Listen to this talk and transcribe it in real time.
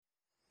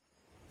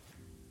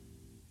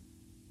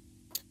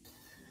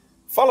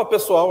Fala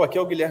pessoal, aqui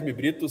é o Guilherme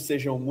Brito,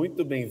 sejam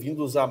muito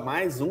bem-vindos a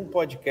mais um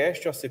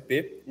podcast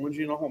OCP,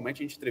 onde normalmente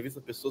a gente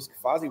entrevista pessoas que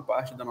fazem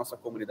parte da nossa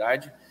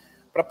comunidade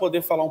para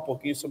poder falar um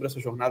pouquinho sobre essa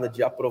jornada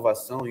de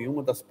aprovação em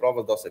uma das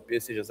provas da OCP,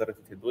 seja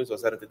 082 ou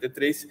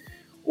 083.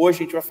 Hoje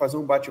a gente vai fazer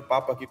um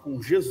bate-papo aqui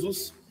com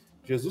Jesus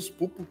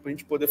Pupo, para a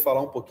gente poder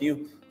falar um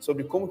pouquinho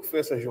sobre como que foi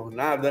essa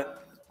jornada,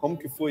 como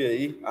que foi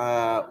aí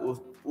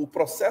o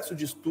processo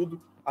de estudo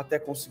até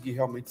conseguir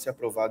realmente ser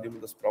aprovado em uma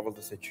das provas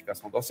da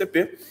certificação da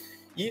OCP.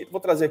 E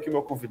vou trazer aqui o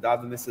meu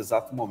convidado nesse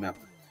exato momento.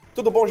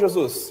 Tudo bom,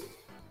 Jesus?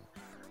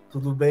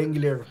 Tudo bem,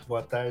 Guilherme?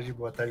 Boa tarde,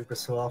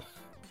 pessoal.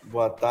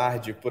 Boa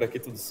tarde, por aqui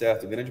tudo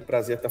certo. Grande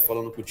prazer estar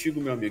falando contigo,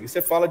 meu amigo. E você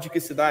fala de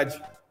que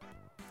cidade?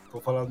 Estou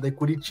falando de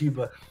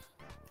Curitiba.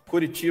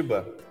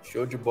 Curitiba,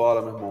 show de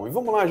bola, meu irmão. E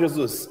vamos lá,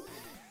 Jesus.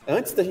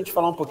 Antes da gente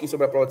falar um pouquinho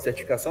sobre a prova de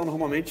certificação,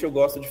 normalmente eu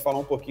gosto de falar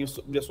um pouquinho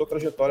sobre a sua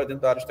trajetória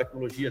dentro da área de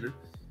tecnologia, né?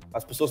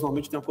 As pessoas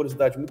normalmente têm uma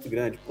curiosidade muito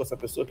grande. Pô, essa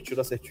pessoa que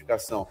tirou a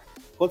certificação,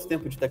 quanto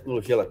tempo de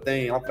tecnologia ela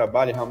tem? Ela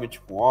trabalha realmente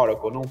com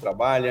Oracle ou não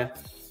trabalha?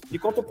 E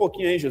conta um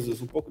pouquinho aí,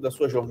 Jesus, um pouco da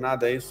sua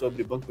jornada aí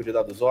sobre banco de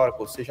dados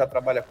Oracle. Você já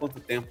trabalha há quanto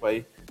tempo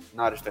aí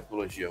na área de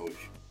tecnologia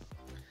hoje?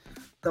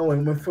 Então, eu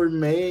me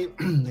formei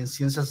em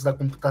Ciências da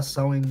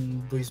Computação em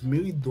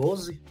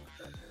 2012,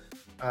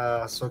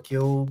 só que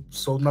eu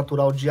sou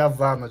natural de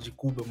Havana, de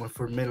Cuba. Eu me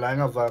formei lá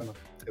em Havana.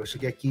 Eu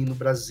cheguei aqui no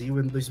Brasil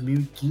em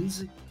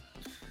 2015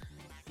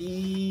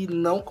 e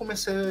não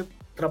comecei a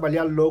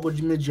trabalhar logo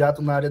de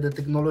imediato na área da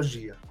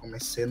tecnologia.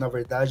 Comecei, na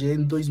verdade,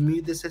 em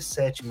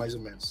 2017, mais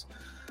ou menos.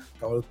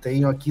 Então, eu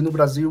tenho aqui no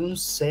Brasil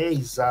uns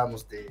 6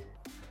 anos de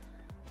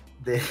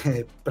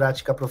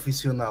prática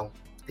profissional.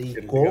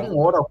 E com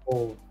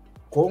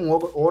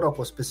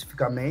Oracle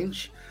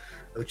especificamente,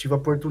 eu tive a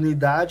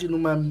oportunidade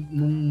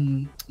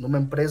numa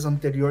empresa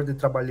anterior de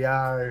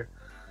trabalhar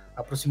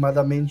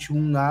aproximadamente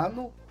 1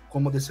 ano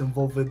como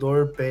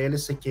desenvolvedor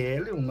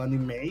PL/SQL, 1 ano e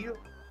meio.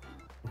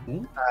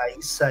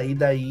 Aí saí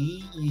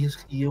daí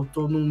e eu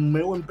estou no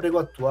meu emprego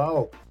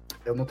atual.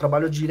 Eu não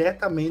trabalho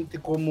diretamente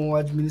como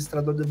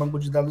administrador de banco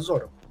de dados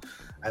Oracle.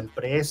 A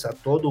empresa,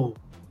 todos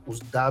os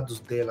dados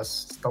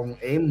delas estão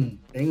em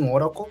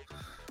Oracle,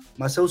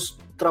 mas eu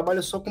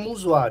trabalho só como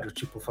usuário,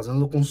 tipo,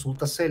 fazendo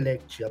consulta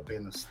select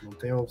apenas. Não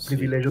tenho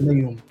privilégio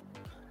nenhum.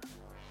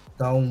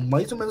 Então,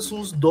 mais ou menos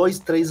uns 2,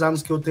 3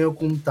 anos que eu tenho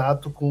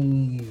contato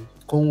com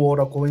o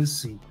Oracle em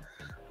si.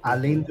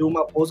 Além de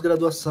uma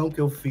pós-graduação que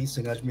eu fiz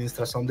em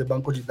administração de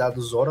banco de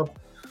dados Oracle,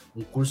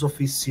 um curso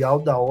oficial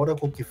da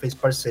Oracle que fez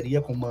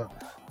parceria com uma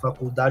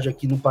faculdade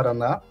aqui no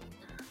Paraná.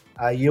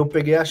 Aí eu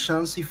peguei a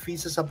chance e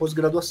fiz essa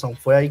pós-graduação.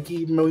 Foi aí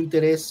que meu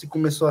interesse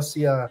começou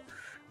a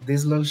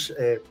deslanchar,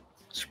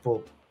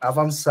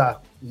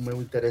 avançar o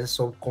meu interesse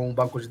com o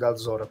banco de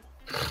dados Oracle.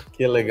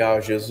 Que legal,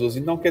 Jesus.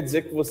 Então quer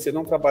dizer que você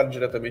não trabalha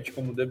diretamente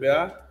como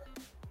DBA,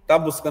 está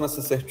buscando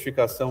essa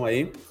certificação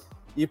aí.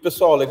 E,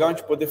 pessoal, legal a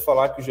gente poder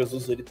falar que o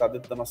Jesus está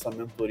dentro da nossa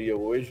mentoria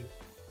hoje.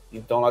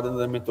 Então, lá dentro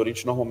da mentoria, a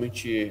gente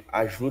normalmente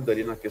ajuda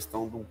ali na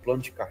questão de um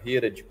plano de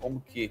carreira, de como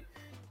que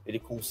ele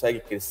consegue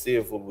crescer,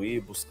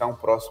 evoluir, buscar um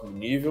próximo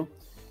nível.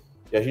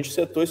 E a gente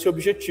setou esse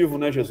objetivo,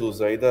 né, Jesus,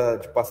 aí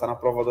de passar na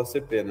prova da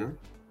OCP, né?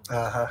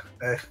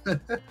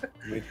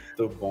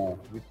 Muito bom,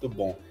 muito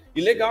bom.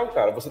 E legal,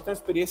 cara, você tem uma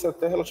experiência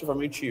até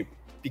relativamente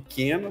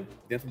pequena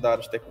dentro da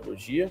área de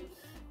tecnologia.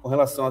 Com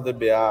relação a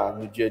DBA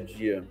no dia a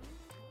dia,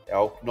 é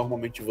algo que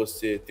normalmente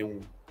você tem um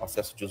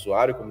acesso de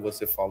usuário, como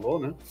você falou,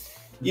 né?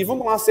 E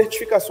vamos lá,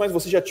 certificações.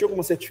 Você já tinha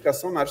alguma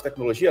certificação na área de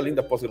tecnologia, além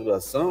da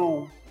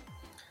pós-graduação?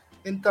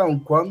 Então,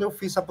 quando eu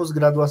fiz a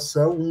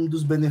pós-graduação, um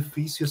dos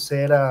benefícios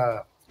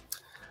era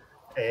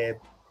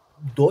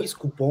 2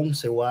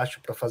 cupons, eu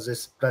acho,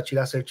 para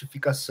tirar a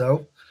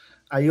certificação.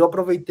 Aí eu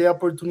aproveitei a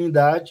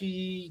oportunidade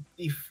e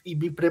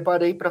me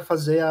preparei para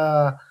fazer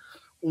a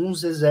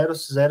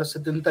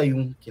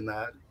 10071, que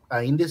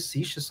ainda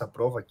existe essa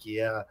prova, que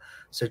é a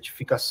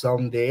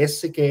certificação de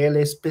SQL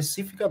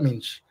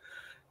especificamente,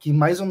 que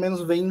mais ou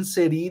menos vem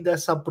inserida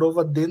essa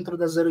prova dentro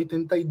da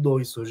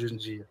 082 hoje em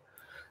dia.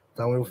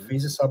 Então, eu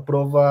fiz essa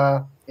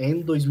prova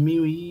em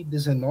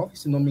 2019,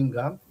 se não me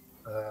engano,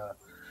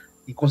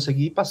 e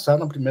consegui passar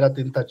na primeira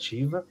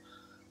tentativa,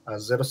 a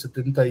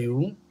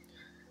 071.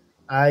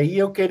 Aí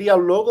eu queria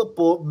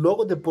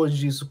logo depois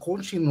disso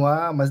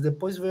continuar, mas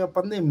depois veio a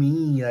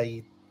pandemia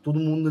e todo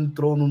mundo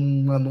entrou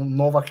numa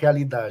nova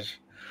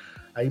realidade.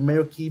 Aí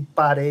meio que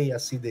parei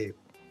assim de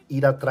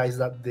ir atrás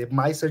de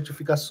mais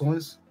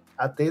certificações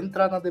até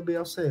entrar na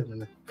DBA-UCM,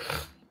 né?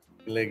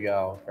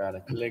 Legal, cara,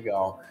 que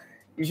legal.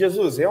 E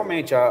Jesus,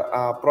 realmente,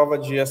 a prova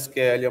de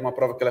SQL é uma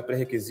prova que ela é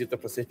pré-requisita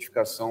para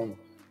certificação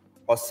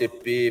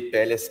OCP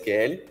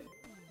PL/SQL.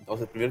 Então,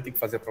 você primeiro tem que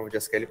fazer a prova de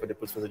SQL para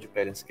depois fazer de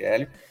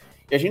PL/SQL.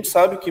 E a gente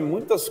sabe que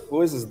muitas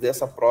coisas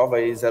dessa prova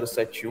aí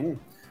 071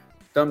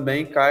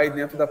 também cai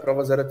dentro da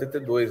prova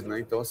 082, né?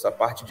 Então, essa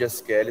parte de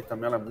SQL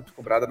também ela é muito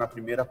cobrada na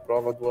primeira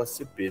prova do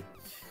OCP.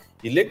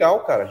 E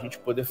legal, cara, a gente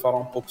poder falar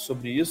um pouco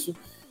sobre isso.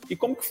 E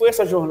como que foi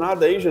essa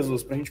jornada aí,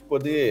 Jesus, para a gente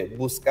poder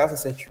buscar essa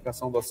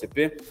certificação do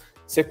OCP?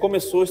 Você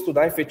começou a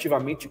estudar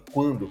efetivamente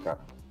quando, cara?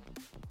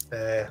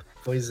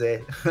 Pois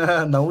é.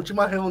 Na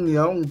última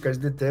reunião que a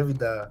gente teve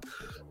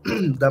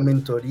da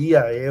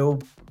mentoria, eu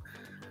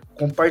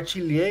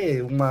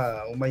compartilhei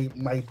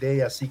uma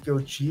ideia assim que eu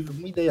tive,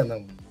 uma ideia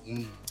não,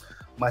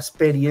 uma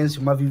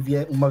experiência,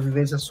 uma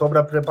vivência sobre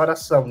a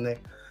preparação, né?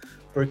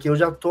 Porque eu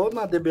já tô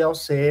na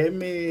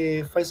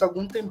DBA-OCM faz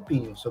algum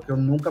tempinho, só que eu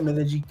nunca me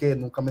dediquei,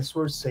 nunca me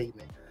esforcei,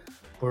 né?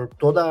 Por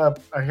toda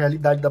a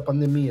realidade da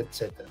pandemia,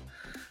 etc.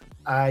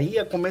 Aí,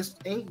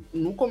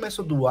 no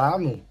começo do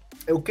ano,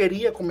 eu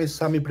queria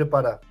começar a me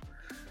preparar,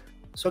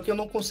 só que eu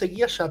não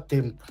conseguia achar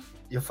tempo.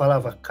 E eu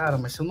falava, cara,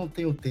 mas se eu não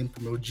tenho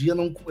tempo, meu dia,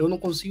 eu não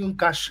consigo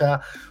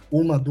encaixar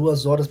 1,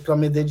 2 horas para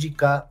me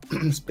dedicar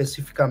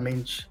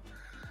especificamente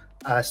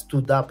a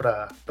estudar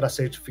para a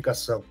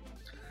certificação.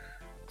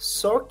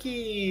 Só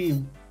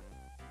que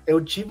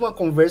eu tive uma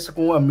conversa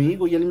com um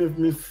amigo e ele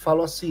me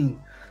falou assim,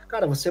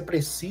 cara, você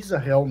precisa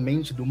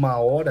realmente de 1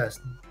 hora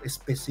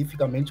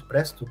especificamente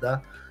para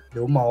estudar, de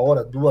 1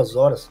 hora, 2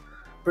 horas?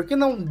 Por que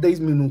não 10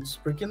 minutos?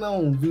 Por que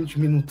não 20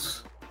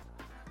 minutos?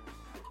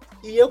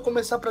 E eu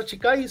comecei a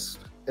praticar isso.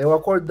 Eu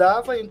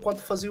acordava, enquanto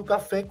fazia o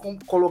café,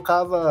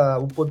 colocava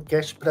o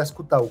podcast para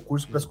escutar, o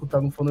curso para escutar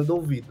no fone do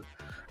ouvido.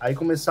 Aí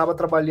começava a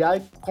trabalhar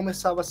e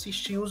começava a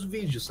assistir os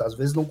vídeos. Às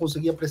vezes não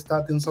conseguia prestar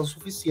atenção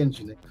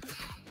suficiente, né?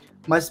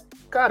 Mas,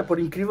 cara, por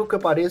incrível que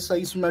pareça,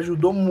 isso me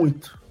ajudou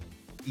muito.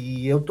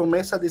 E eu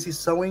tomei essa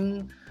decisão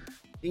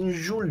em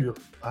julho,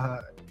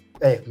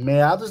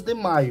 meados de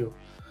maio.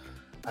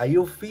 Aí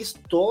eu fiz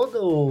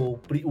todo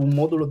o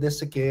módulo de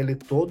SQL,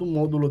 todo o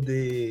módulo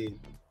de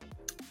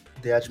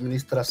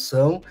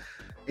administração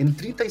em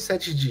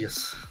 37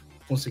 dias.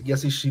 Consegui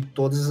assistir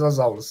todas as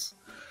aulas.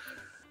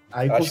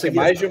 Aí acho que é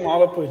mais de uma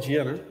aula por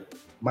dia, né?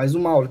 Mais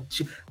uma aula.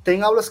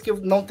 Tem aulas que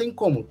não tem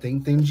como.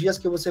 Tem dias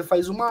que você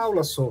faz uma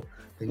aula só.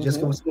 Tem dias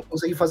que você não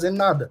consegue fazer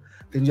nada.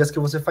 Tem dias que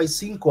você faz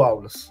 5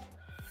 aulas.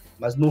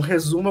 Mas no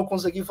resumo eu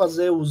consegui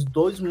fazer os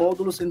 2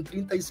 módulos em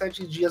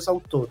 37 dias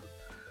ao todo.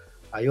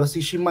 Aí eu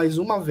assisti mais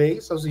uma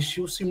vez, assisti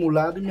o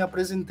simulado e me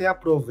apresentei à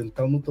prova.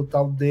 Então no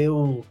total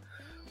deu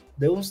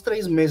uns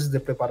 3 meses de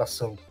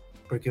preparação.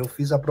 Porque eu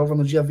fiz a prova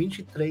no dia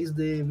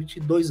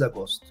 22 de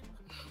agosto.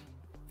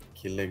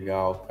 Que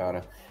legal,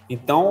 cara.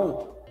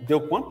 Então,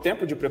 deu quanto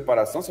tempo de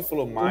preparação? Você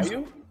falou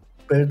maio?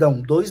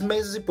 Perdão, 2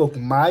 meses e pouco.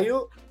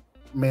 Maio,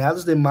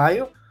 meados de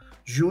maio,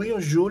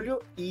 junho,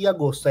 julho e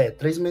agosto.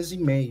 3 meses e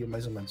meio,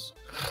 mais ou menos.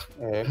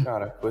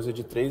 Cara, coisa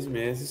de 3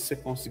 meses você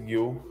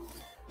conseguiu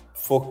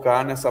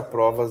focar nessa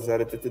prova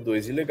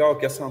 082. E legal,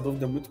 que essa é uma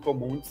dúvida muito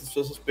comum, muitas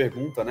pessoas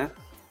perguntam, né?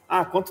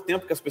 Quanto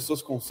tempo que as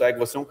pessoas conseguem?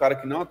 Você é um cara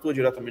que não atua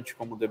diretamente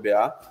como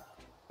DBA.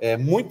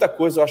 Muita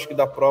coisa, eu acho que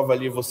da prova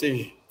ali,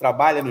 você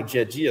trabalha no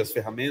dia a dia, as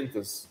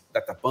ferramentas,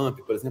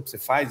 Datapump, por exemplo, você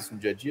faz isso no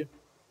dia a dia?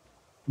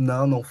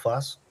 Não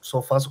faço.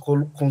 Só faço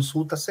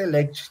consulta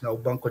select no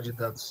banco de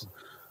dados.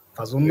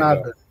 Faço Legal.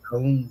 Nada.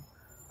 Então,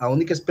 a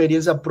única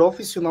experiência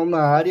profissional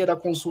na área era a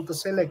consulta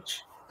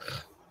select.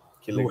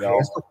 Que legal. O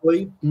resto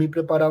foi me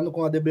preparando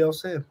com a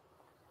DBLC.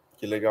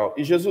 Que legal.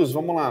 E Jesus,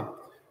 vamos lá.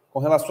 Com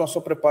relação à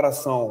sua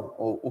preparação,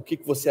 o que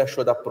você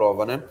achou da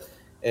prova, né?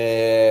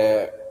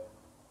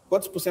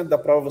 Quantos por cento da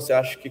prova você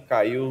acha que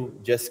caiu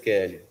de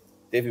SQL?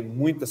 Teve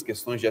muitas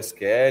questões de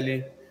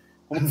SQL.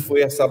 Como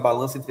foi essa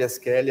balança entre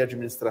SQL e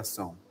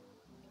administração?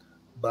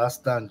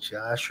 Bastante.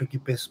 Acho que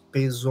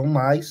pesou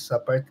mais a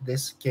parte da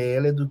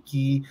SQL do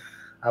que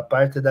a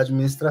parte da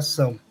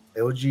administração.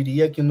 Eu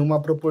diria que numa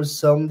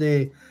proporção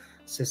de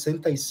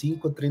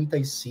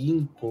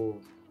 65-35,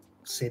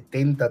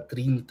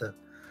 70-30.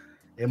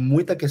 É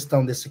muita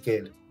questão de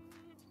SQL.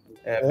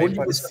 Bem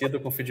parecido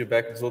com o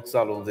feedback dos outros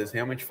alunos. Eles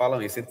realmente falam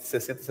isso. Entre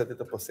 60% e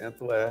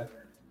 70%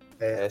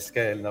 é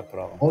SQL na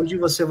prova. Onde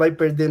você vai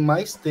perder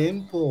mais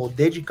tempo, ou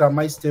dedicar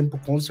mais tempo,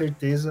 com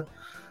certeza,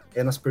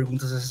 é nas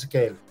perguntas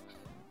SQL.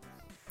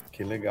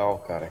 Que legal,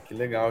 cara. Que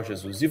legal,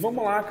 Jesus. E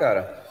vamos lá,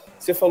 cara.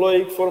 Você falou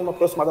aí que foram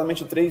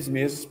aproximadamente 3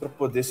 meses para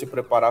poder se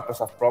preparar para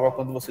essa prova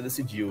quando você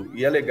decidiu.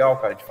 E é legal,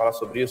 cara, de falar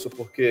sobre isso,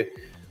 porque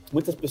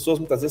muitas pessoas,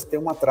 muitas vezes, têm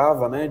uma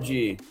trava, né?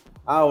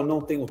 Eu não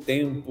tenho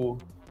tempo.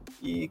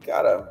 E,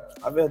 cara,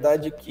 a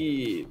verdade é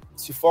que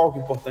se for algo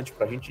importante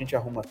para a gente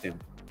arruma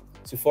tempo.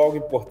 Se for algo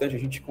importante, a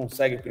gente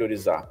consegue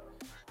priorizar.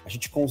 A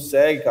gente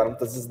consegue, cara,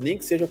 muitas vezes nem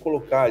que seja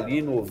colocar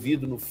ali no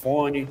ouvido, no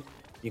fone,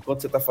 enquanto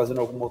você está fazendo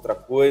alguma outra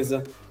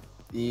coisa,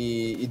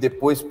 e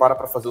depois para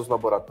fazer os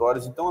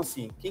laboratórios. Então,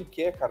 assim, quem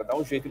quer, cara, dá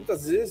um jeito.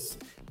 Muitas vezes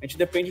a gente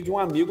depende de um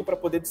amigo para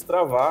poder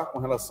destravar com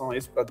relação a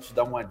isso, para te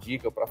dar uma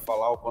dica, para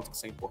falar o quanto que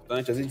isso é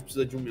importante. Às vezes a gente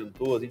precisa de um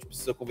mentor, a gente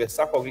precisa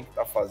conversar com alguém que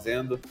está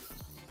fazendo,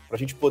 para a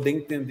gente poder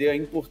entender a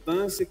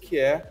importância que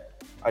é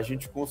a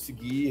gente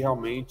conseguir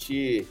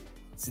realmente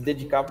se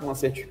dedicar para uma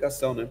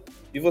certificação, né?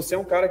 E você é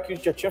um cara que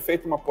já tinha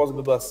feito uma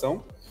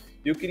pós-graduação,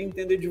 e eu queria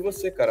entender de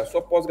você, cara, a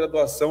sua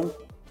pós-graduação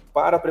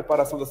para a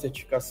preparação da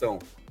certificação.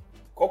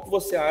 Qual que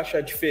você acha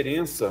a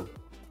diferença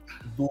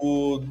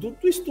do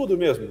estudo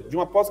mesmo, de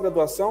uma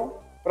pós-graduação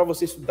para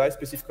você estudar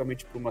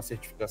especificamente para uma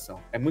certificação?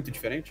 É muito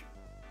diferente?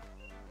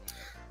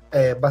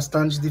 É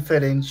bastante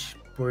diferente,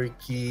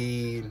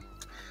 porque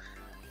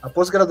A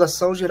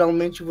pós-graduação,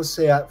 geralmente,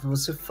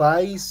 você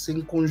faz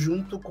em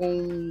conjunto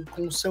com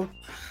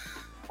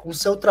o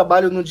seu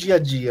trabalho no dia a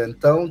dia.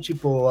 Então,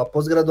 tipo, a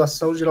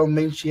pós-graduação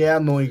geralmente é à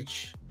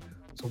noite.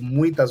 São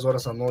muitas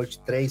horas à noite,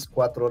 3,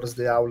 4 horas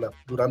de aula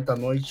durante a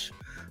noite.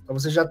 Então,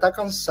 você já está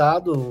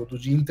cansado do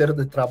dia inteiro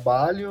de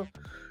trabalho,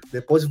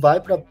 depois vai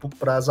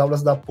para as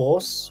aulas da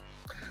pós,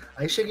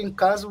 aí chega em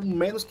casa, o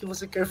menos que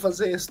você quer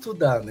fazer é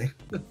estudar, né?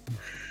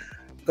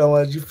 Então,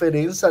 a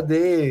diferença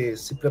de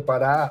se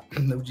preparar,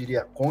 eu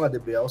diria, com a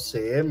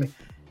DBA-OCM,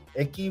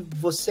 é que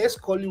você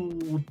escolhe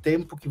o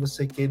tempo que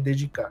você quer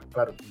dedicar.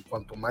 Claro,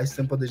 quanto mais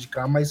tempo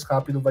dedicar, mais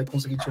rápido vai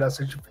conseguir tirar a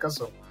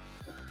certificação.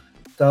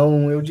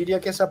 Então, eu diria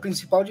que essa é a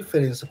principal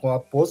diferença. Com a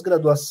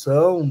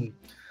pós-graduação,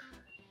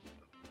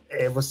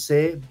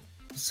 você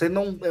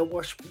não, eu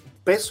acho,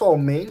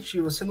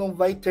 pessoalmente, você não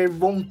vai ter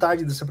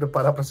vontade de se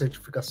preparar para a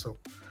certificação.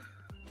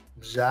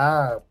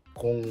 Já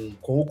com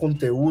o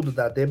conteúdo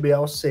da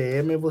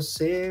DBA-OCM,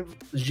 você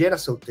gera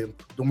seu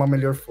tempo de uma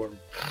melhor forma.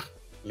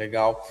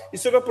 Legal. E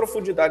sobre a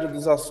profundidade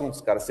dos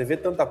assuntos, cara? Você vê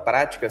tanta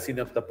prática assim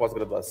dentro da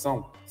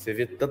pós-graduação? Você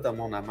vê tanta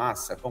mão na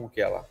massa? Como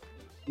que é lá?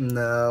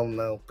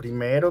 Não.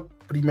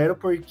 Primeiro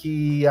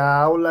porque a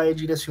aula é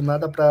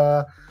direcionada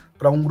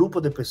para um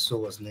grupo de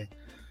pessoas, né?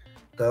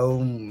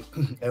 Então,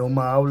 é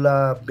uma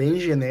aula bem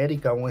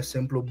genérica, um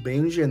exemplo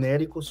bem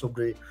genérico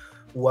sobre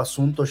o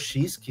assunto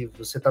X que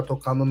você está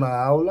tocando na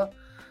aula.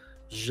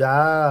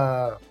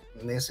 Já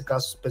nesse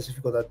caso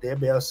específico da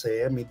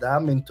DBA-OCM, da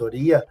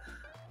mentoria,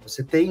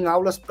 você tem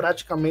aulas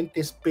praticamente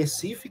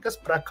específicas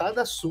para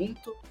cada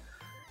assunto.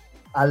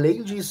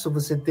 Além disso,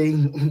 você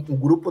tem o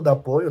grupo de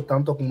apoio,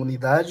 tanto a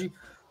comunidade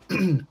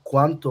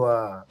quanto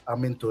a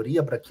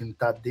mentoria, para quem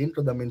está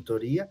dentro da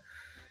mentoria.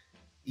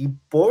 E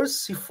por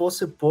se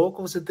fosse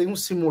pouco, você tem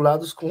uns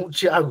simulados com o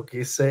Thiago, que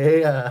isso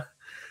é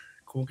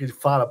como que ele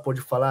fala,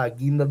 pode falar, a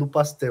guinda do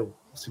pastel.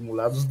 Os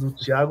simulados do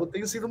Thiago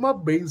têm sido uma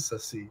benção,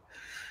 assim,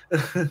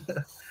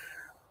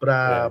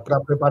 para a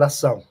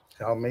preparação.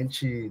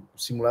 Realmente,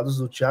 os simulados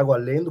do Thiago,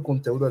 além do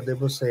conteúdo da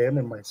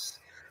DBA-OCM, mas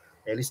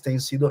eles têm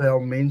sido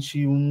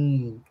realmente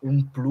um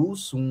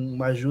plus,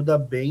 uma ajuda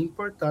bem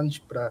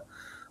importante para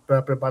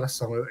a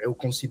preparação, eu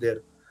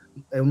considero.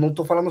 Eu não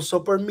estou falando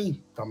só por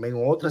mim, também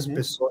outras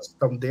pessoas que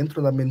estão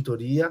dentro da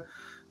mentoria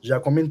já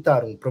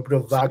comentaram, o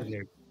próprio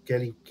Wagner, que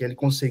ele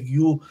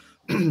conseguiu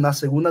na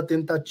segunda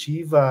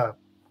tentativa,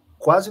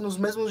 quase nos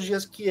mesmos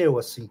dias que eu,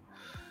 assim.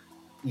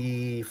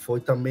 E foi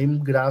também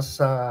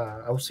graças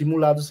aos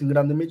simulados em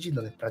grande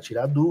medida, né? Para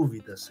tirar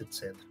dúvidas,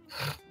 etc.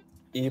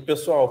 E,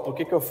 pessoal, por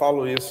que eu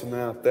falo isso,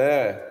 né?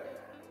 Até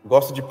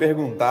gosto de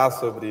perguntar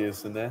sobre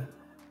isso, né?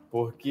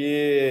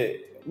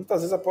 Porque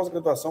muitas vezes a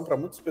pós-graduação, para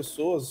muitas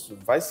pessoas,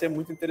 vai ser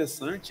muito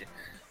interessante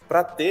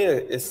para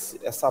ter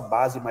essa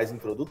base mais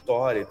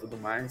introdutória e tudo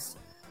mais.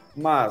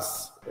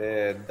 Mas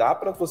dá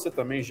para você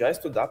também já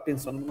estudar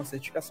pensando numa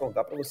certificação,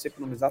 dá para você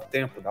economizar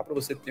tempo, dá para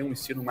você ter um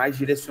ensino mais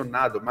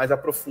direcionado, mais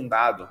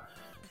aprofundado,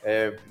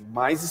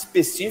 mais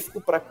específico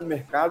para que o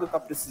mercado está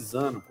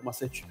precisando, para uma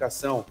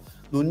certificação,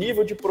 no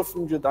nível de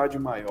profundidade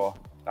maior,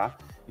 tá?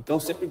 Então, eu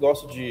sempre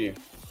gosto de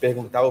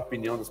perguntar a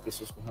opinião das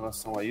pessoas com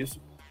relação a isso,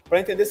 para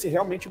entender se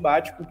realmente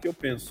bate com o que eu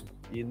penso.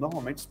 E,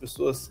 normalmente, as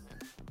pessoas,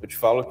 eu te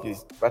falo que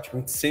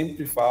praticamente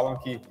sempre falam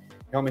que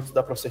realmente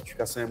estudar para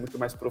certificação é muito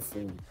mais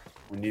profundo.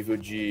 O nível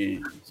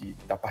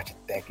da parte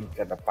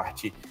técnica, da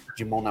parte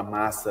de mão na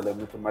massa, ela é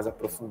muito mais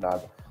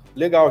aprofundada.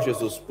 Legal,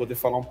 Jesus, poder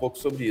falar um pouco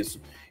sobre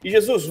isso. E,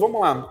 Jesus, vamos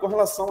lá, com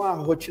relação à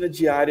rotina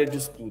diária de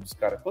estudos,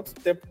 cara, quanto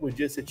tempo por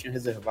dia você tinha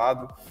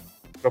reservado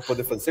para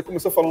poder fazer? Você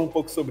começou falando um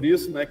pouco sobre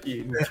isso, né,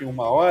 que não tinha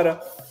uma hora.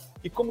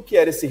 E como que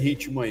era esse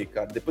ritmo aí,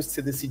 cara? Depois que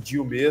você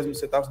decidiu mesmo,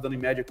 você estava estudando em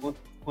média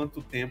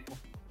quanto tempo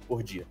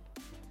por dia?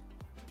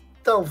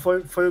 Então,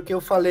 foi o que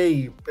eu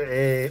falei.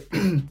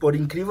 Por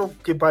incrível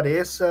que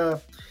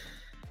pareça,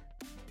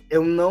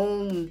 eu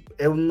não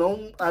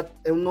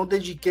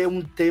dediquei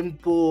um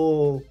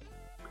tempo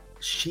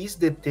X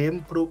de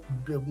tempo,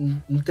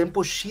 um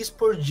tempo X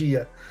por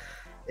dia.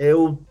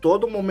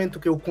 Todo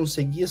momento que eu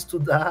conseguia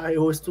estudar,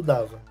 eu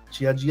estudava.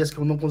 Tinha dias que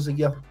eu não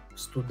conseguia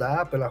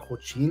estudar pela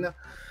rotina,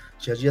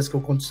 tinha dias que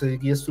eu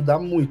conseguia estudar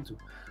muito.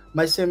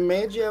 Mas em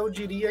média, eu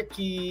diria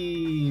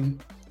que,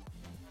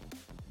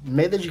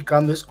 me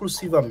dedicando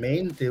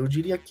exclusivamente, eu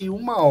diria que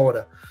 1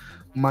 hora.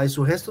 Mas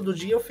o resto do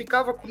dia eu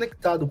ficava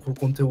conectado com o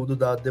conteúdo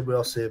da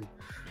DBA-OCM,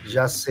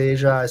 já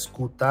seja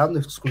escutando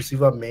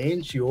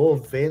exclusivamente ou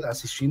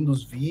assistindo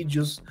os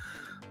vídeos.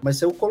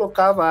 Mas eu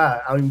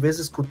colocava, ao invés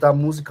de escutar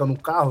música no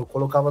carro, eu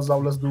colocava as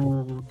aulas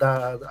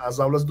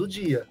do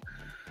dia.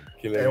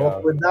 Que legal. Eu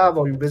acordava,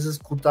 ao invés de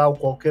escutar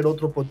qualquer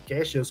outro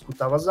podcast, eu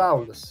escutava as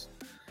aulas.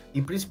 E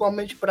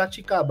principalmente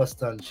praticar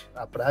bastante.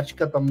 A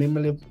prática também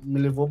me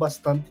levou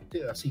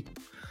bastante, assim,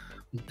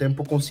 um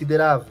tempo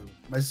considerável.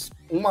 Mas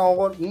 1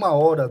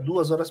 hora,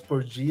 2 horas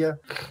por dia,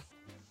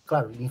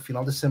 claro, no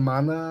final de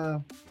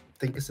semana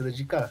tem que se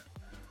dedicar.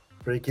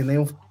 Porque que nem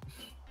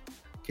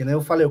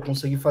eu falei, eu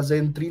consegui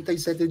fazer em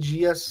 37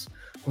 dias,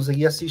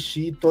 consegui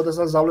assistir todas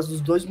as aulas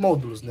dos 2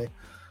 módulos, né?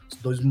 Os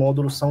 2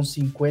 módulos são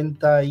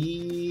 50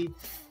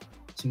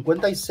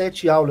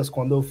 57 aulas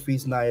quando eu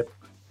fiz na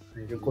época.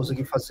 Eu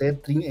consegui fazer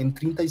em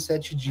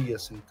 37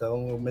 dias,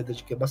 então eu me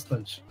dediquei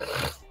bastante.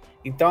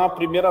 Então, a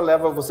primeira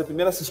leva, você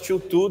primeiro assistiu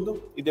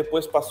tudo e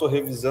depois passou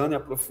revisando e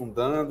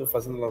aprofundando,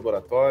 fazendo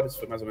laboratórios,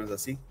 foi mais ou menos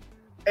assim?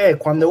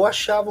 Quando eu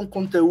achava um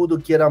conteúdo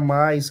que era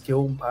mais,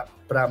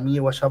 para mim,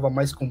 eu achava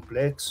mais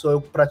complexo,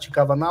 eu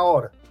praticava na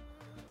hora.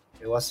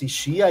 Eu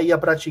assistia, ia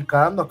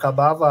praticando,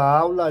 acabava a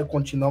aula, eu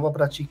continuava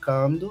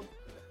praticando.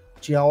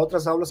 Tinha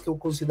outras aulas que eu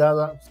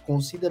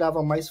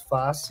considerava mais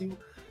fácil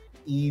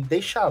e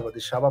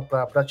deixava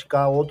para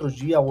praticar outro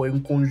dia ou em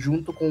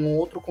conjunto com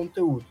outro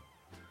conteúdo.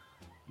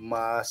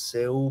 Mas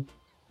eu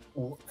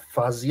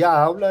fazia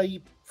a aula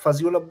e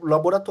fazia o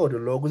laboratório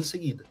logo em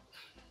seguida.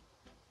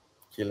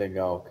 Que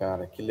legal,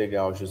 cara, que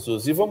legal,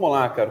 Jesus. E vamos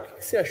lá, cara, o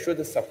que você achou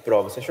dessa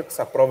prova? Você achou que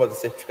essa prova da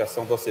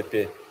certificação do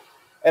OCP,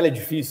 ela é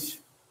difícil?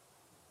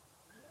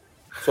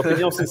 Sua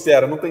opinião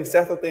sincera, não tem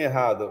certo ou tem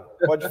errado.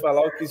 Pode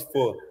falar o que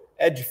for.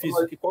 É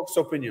difícil? Qual que é a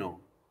sua opinião?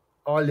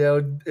 Olha,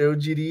 eu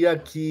diria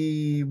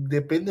que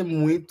depende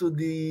muito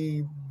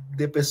de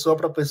pessoa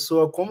para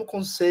pessoa como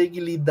consegue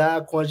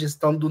lidar com a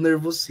gestão do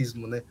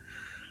nervosismo, né?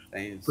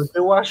 É isso. Porque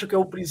eu acho que é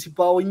o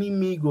principal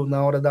inimigo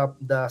na hora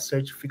da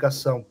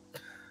certificação.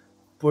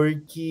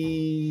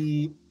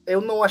 Porque eu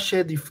não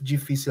achei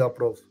difícil a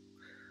prova.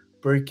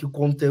 Porque o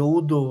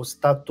conteúdo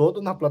está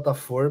todo na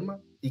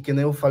plataforma e, que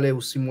nem eu falei,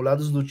 os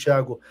simulados do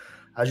Thiago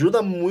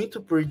ajuda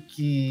muito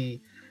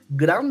porque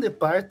grande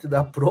parte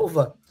da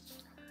prova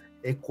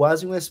é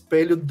quase um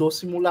espelho dos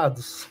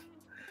simulados.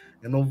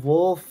 Eu não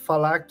vou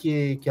falar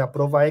que a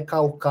prova é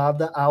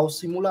calcada aos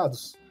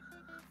simulados,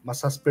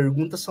 mas as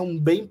perguntas são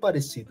bem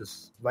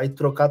parecidas. Vai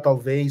trocar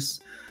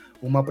talvez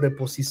uma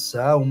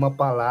preposição, uma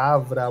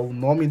palavra, o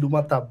nome de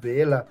uma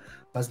tabela,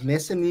 mas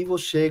nesse nível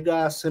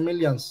chega a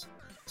semelhança.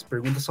 As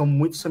perguntas são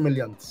muito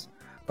semelhantes.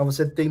 Então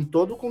você tem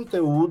todo o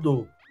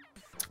conteúdo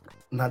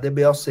na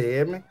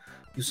DBOCM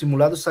e os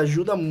simulados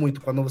ajudam muito.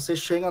 Quando você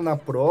chega na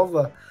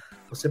prova,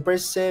 você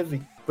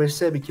percebe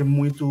que é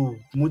muito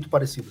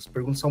parecido. As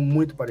perguntas são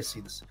muito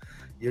parecidas.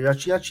 E eu já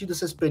tinha tido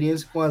essa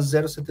experiência com a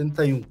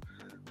 071.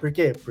 Por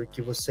quê?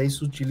 Porque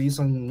vocês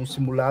utilizam nos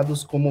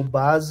simulados como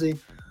base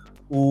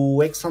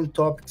o Exam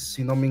Topics,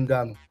 se não me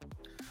engano.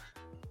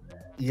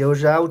 E eu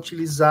já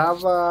utilizei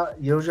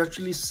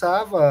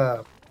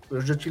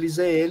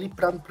ele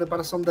para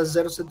preparação da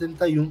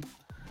 071.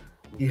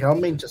 E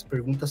realmente as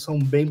perguntas são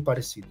bem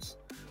parecidas.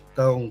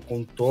 Então,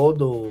 com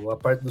toda a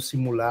parte dos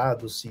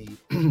simulados e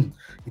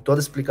toda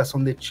a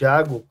explicação de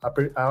Thiago,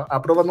 a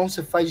prova não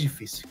se faz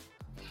difícil.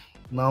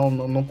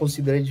 Não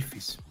considerei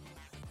difícil.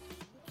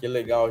 Que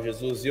legal,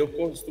 Jesus. E eu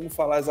costumo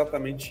falar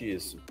exatamente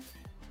isso.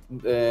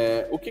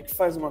 O que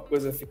faz uma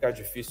coisa ficar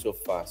difícil ou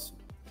fácil?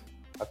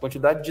 A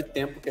quantidade de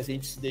tempo que a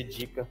gente se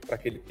dedica para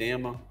aquele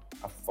tema,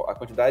 a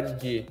quantidade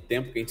de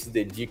tempo que a gente se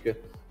dedica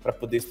para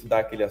poder estudar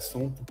aquele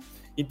assunto.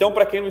 Então,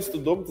 para quem não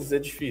estudou, muitas vezes é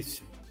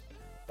difícil.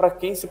 Para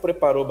quem se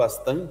preparou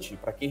bastante,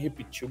 para quem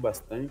repetiu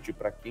bastante,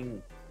 para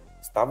quem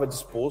estava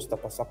disposto a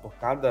passar por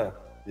cada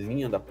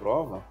linha da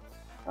prova,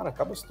 cara,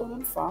 acaba se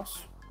tornando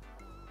fácil.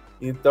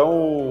 Então,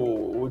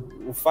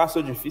 o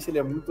fácil ou difícil ele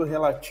é muito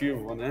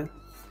relativo, né?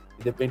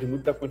 E depende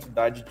muito da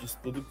quantidade de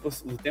estudo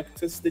e do tempo que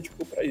você se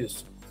dedicou para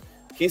isso.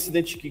 Quem se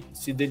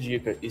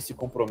dedica e se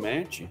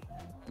compromete,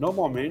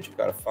 normalmente,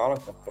 cara, fala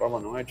que a prova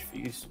não é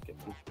difícil, que é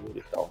tranquila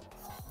e tal.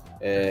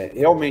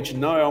 Realmente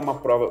não é uma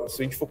prova, se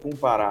a gente for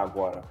comparar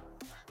agora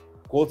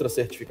com outras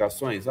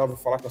certificações, vou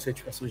falar com as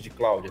certificações de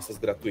cloud, essas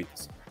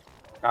gratuitas.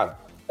 Cara,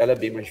 ela é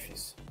bem mais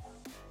difícil.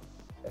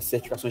 As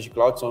certificações de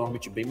cloud são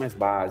normalmente bem mais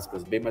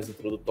básicas, bem mais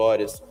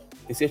introdutórias.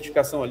 Tem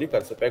certificação ali,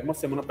 cara, você pega uma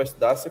semana para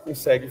estudar, você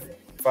consegue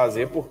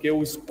fazer, porque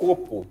o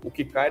escopo, o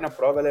que cai na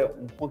prova, ela é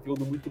um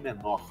conteúdo muito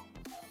menor.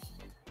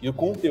 E o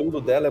conteúdo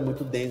dela é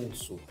muito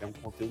denso, é um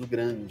conteúdo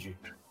grande.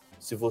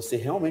 Se você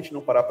realmente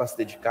não parar para se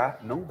dedicar,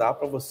 não dá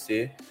para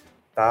você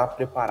estar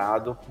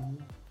preparado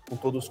com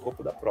todo o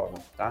escopo da prova,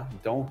 tá?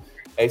 Então,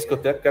 é isso que eu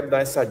até quero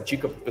dar essa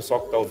dica para o pessoal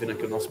que está ouvindo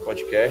aqui o nosso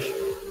podcast.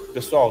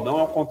 Pessoal, não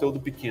é um conteúdo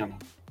pequeno,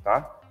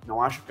 tá?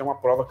 Não acho que é uma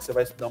prova que você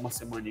vai estudar uma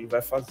semaninha e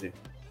vai fazer.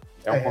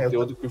 É um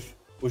conteúdo que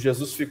o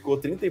Jesus ficou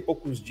 30 e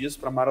poucos dias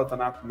para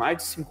maratonar mais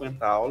de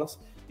 50 aulas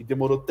e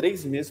demorou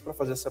 3 meses para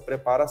fazer essa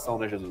preparação,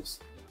 né, Jesus?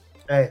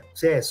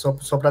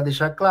 Só para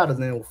deixar claro,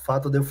 né? O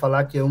fato de eu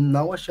falar que eu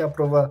não achei a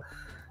prova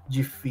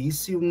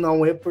difícil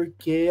não é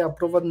porque a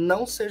prova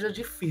não seja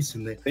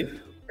difícil, né? Sim.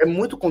 É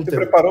muito conteúdo.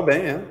 Você preparou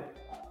bem, né?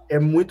 É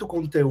muito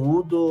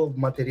conteúdo, o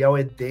material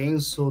é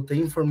denso,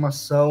 tem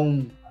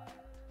informação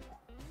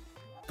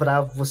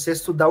para você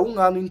estudar um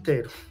ano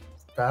inteiro,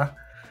 tá?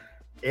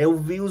 Eu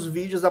vi os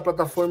vídeos da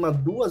plataforma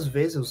 2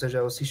 vezes, ou seja,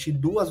 eu assisti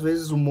 2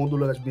 vezes o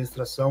módulo de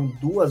administração,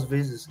 2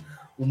 vezes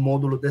o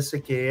módulo de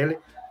SQL,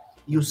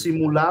 e os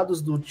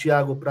simulados do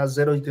Thiago para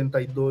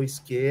 082,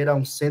 que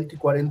eram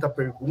 140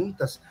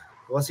 perguntas,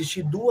 eu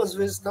assisti 2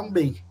 vezes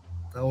também.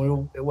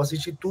 Então, eu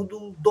assisti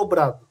tudo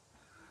dobrado,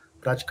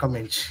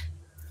 praticamente.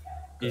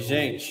 E,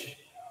 gente,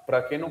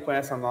 para quem não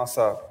conhece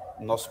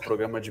nosso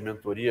programa de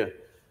mentoria,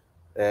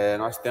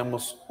 nós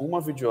temos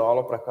uma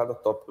videoaula para cada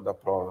tópico da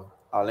prova.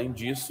 Além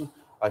disso,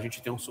 a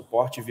gente tem um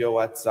suporte via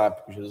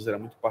WhatsApp, que o Jesus era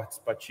muito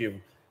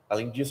participativo.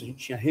 Além disso, a gente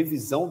tinha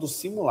revisão dos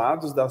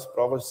simulados das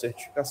provas de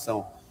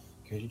certificação,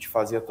 que a gente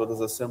fazia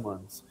todas as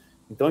semanas.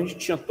 Então, a gente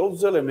tinha todos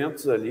os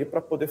elementos ali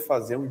para poder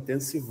fazer um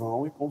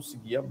intensivão e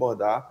conseguir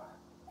abordar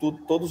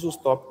todos os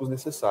tópicos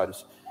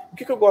necessários. O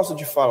que eu gosto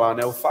de falar,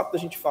 né? O fato da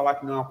gente falar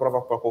que não é uma prova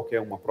para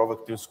qualquer uma prova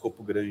que tem um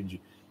escopo grande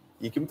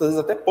e que muitas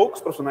vezes até poucos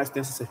profissionais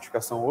têm essa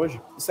certificação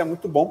hoje, isso é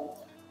muito bom,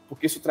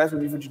 porque isso traz um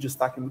nível de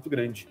destaque muito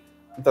grande.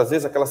 Muitas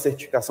vezes aquela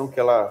certificação que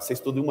você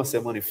estuda em uma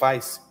semana e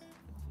faz,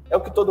 é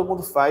o que todo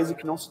mundo faz e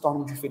que não se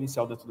torna um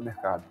diferencial dentro do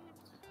mercado.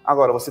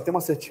 Agora, você tem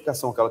uma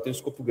certificação que ela tem um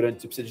escopo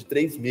grande, você precisa de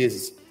 3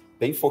 meses,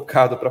 bem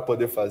focado para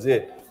poder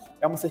fazer,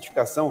 é uma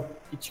certificação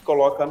que te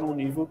coloca num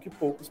nível que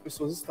poucas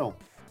pessoas estão.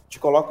 Te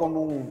colocam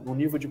num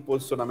nível de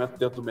posicionamento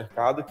dentro do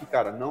mercado que,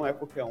 cara, não é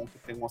qualquer um que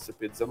tem um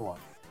OCP712.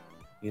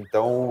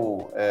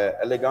 Então,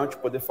 é legal a gente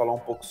poder falar um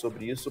pouco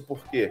sobre isso,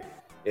 porque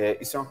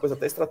isso é uma coisa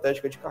até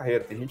estratégica de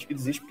carreira. Tem gente que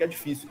desiste porque é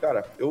difícil.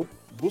 Cara, eu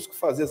busco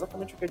fazer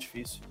exatamente o que é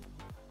difícil.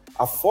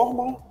 A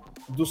fórmula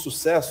do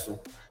sucesso,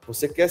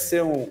 você quer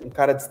ser um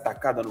cara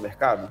destacado no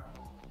mercado?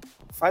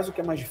 Faz o que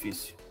é mais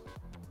difícil.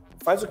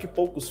 Faz o que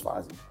poucos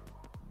fazem.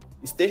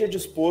 Esteja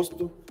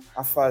disposto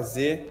a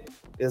fazer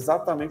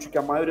exatamente o que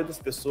a maioria das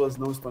pessoas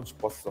não estão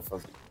dispostas a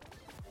fazer.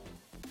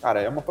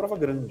 Cara, é uma prova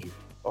grande.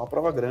 É uma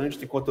prova grande,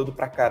 tem conteúdo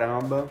pra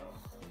caramba.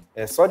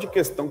 Só de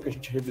questão que a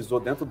gente revisou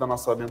dentro da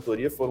nossa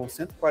mentoria, foram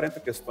 140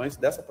 questões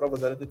dessa prova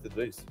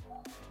 082.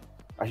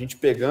 A gente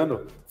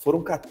pegando,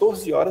 foram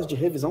 14 horas de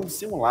revisão de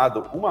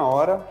simulado. Uma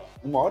hora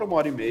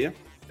e meia.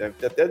 Deve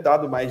ter até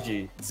dado mais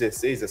de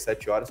 16,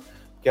 17 horas,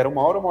 que era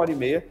uma hora e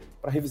meia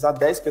para revisar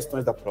 10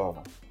 questões da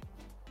prova.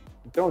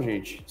 Então,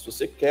 gente, se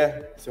você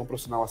quer ser um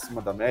profissional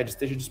acima da média,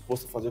 esteja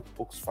disposto a fazer o que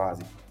poucos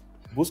fazem.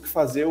 Busque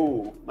fazer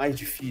o mais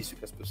difícil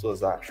que as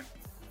pessoas acham.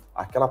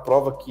 Aquela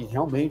prova que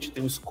realmente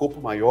tem um escopo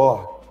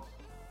maior.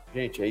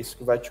 Gente, é isso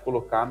que vai te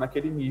colocar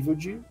naquele nível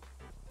de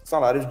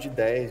salários de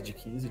 10, de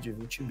 15, de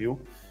 20 mil.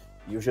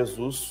 E o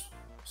Jesus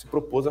se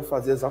propôs a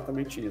fazer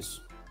exatamente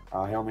isso.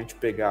 A realmente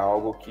pegar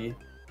algo que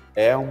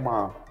é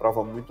uma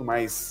prova muito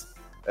mais...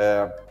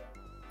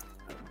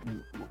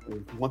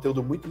 um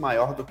conteúdo muito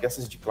maior do que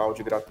essas de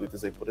cloud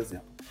gratuitas aí, por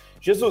exemplo.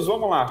 Jesus,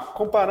 vamos lá.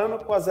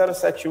 Comparando com a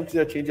 071 que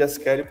já tinha de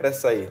SQL para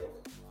essa aí.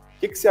 O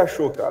que você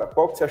achou, cara?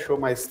 Qual que você achou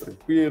mais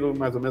tranquilo,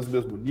 mais ou menos o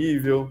mesmo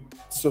nível?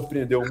 Te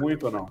surpreendeu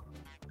muito ou não?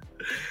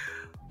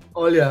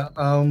 Olha,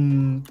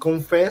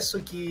 confesso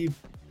que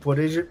por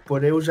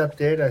eu já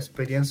ter a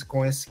experiência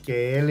com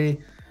SQL,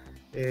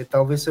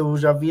 talvez eu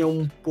já vinha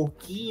um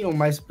pouquinho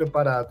mais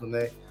preparado,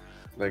 né?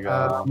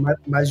 Legal.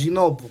 Mas de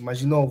novo,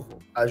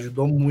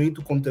 ajudou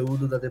muito o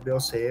conteúdo da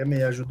DBOCM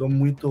e ajudou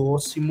muito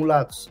os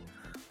simulados.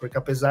 Porque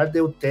apesar de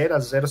eu ter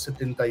a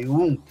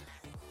 071,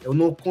 eu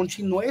não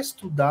continuei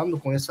estudando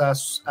com essa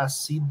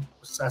assídua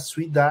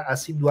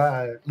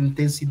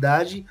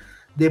intensidade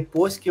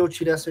depois que eu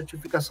tirei a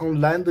certificação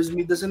lá em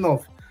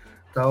 2019.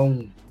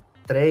 Então,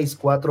 3,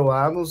 4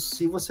 anos,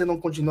 se você não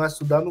continuar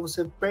estudando,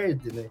 você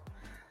perde, né?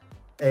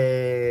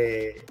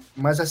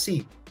 Mas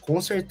assim, com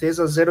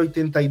certeza a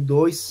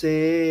 082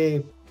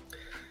 é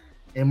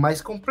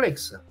mais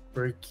complexa,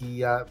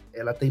 porque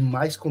ela tem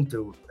mais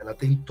conteúdo, ela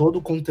tem todo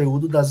o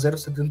conteúdo da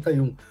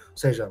 071, ou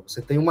seja,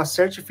 você tem uma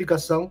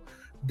certificação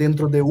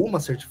dentro de uma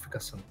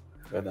certificação.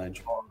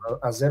 Verdade.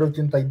 A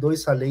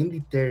 082, além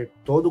de ter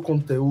todo o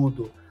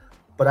conteúdo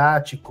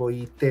prático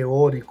e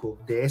teórico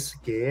de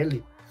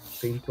SQL,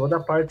 tem toda a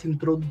parte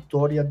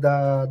introdutória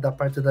da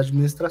parte da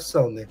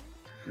administração, né?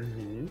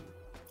 Uhum.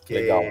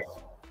 Legal.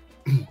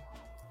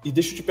 E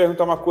deixa eu te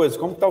perguntar uma coisa,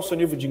 como está o seu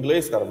nível de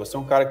inglês, cara? Você é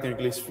um cara que tem um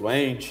inglês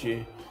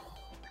fluente,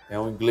 é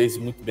um inglês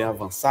muito bem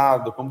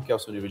avançado, como que é o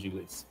seu nível de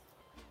inglês?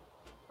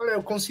 Olha,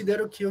 eu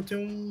considero que eu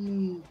tenho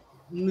um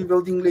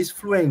nível de inglês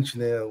fluente,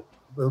 né?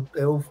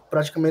 Eu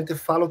praticamente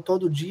falo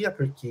todo dia,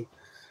 porque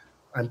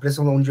a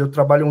empresa onde eu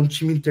trabalho é um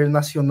time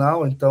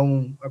internacional,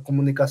 então a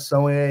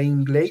comunicação é em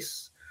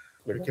inglês,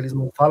 porque eles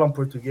não falam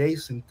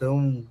português,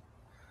 então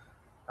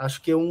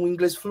acho que é um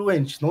inglês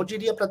fluente. Não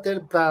diria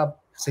para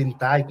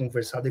sentar e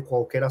conversar de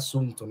qualquer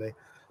assunto, né?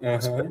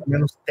 Mas pelo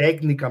menos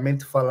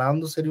tecnicamente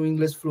falando, seria um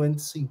inglês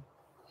fluente, sim.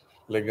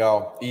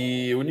 Legal.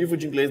 E o nível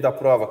de inglês da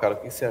prova, cara, o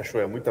que você achou?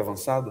 É muito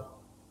avançado?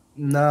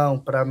 Não,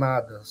 para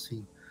nada,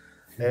 assim.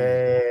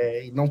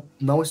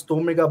 Não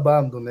estou me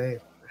gabando, né?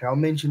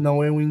 Realmente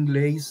não é um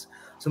inglês.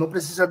 Você não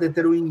precisa de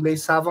ter um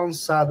inglês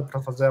avançado para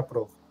fazer a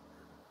prova.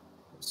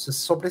 Você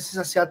só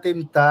precisa se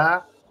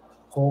atentar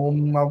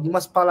com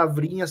algumas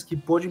palavrinhas que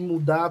podem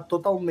mudar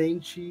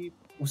totalmente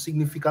o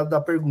significado da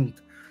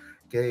pergunta.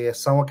 Que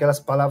são aquelas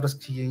palavras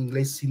que em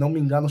inglês, se não me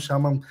engano,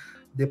 chamam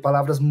de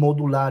palavras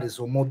modulares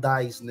ou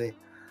modais, né?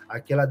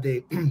 Aquela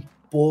de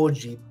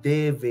pode,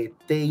 deve,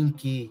 tem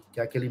que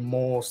é aquele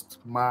must,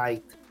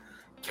 might,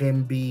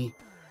 can be,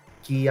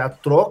 que a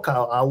troca,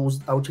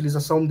 a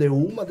utilização de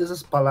uma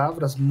dessas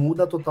palavras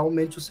muda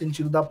totalmente o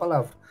sentido da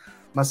palavra.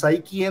 Mas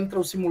aí que entra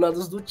os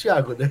simulados do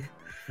Thiago, né?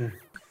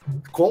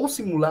 Com os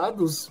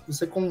simulados,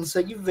 você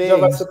consegue ver. Já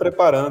vai se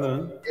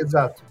preparando, né?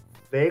 Exato.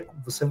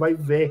 Você vai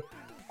ver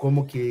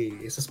como que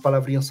essas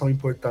palavrinhas são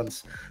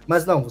importantes.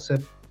 Mas não,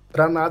 você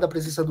para nada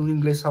precisa de um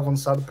inglês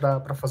avançado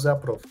para fazer a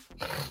prova.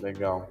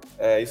 Legal.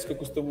 É isso que eu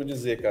costumo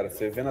dizer, cara.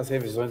 Você vê nas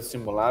revisões de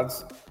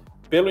simulados,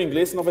 pelo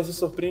inglês você não vai ser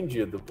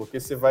surpreendido, porque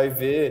você vai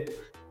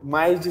ver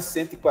mais de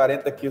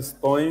 140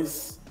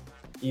 questões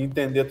e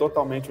entender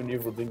totalmente o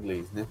nível do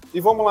inglês, né? E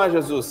vamos lá,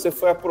 Jesus, você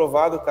foi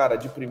aprovado, cara,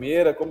 de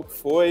primeira, como que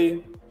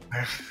foi?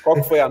 Qual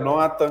que foi a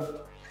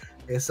nota?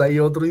 Esse aí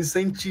é outro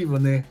incentivo,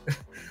 né?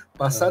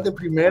 Passar de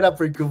primeira,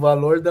 porque o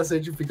valor da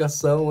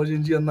certificação hoje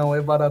em dia não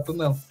é barato,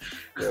 não.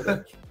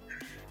 Verdade.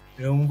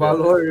 É um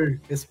valor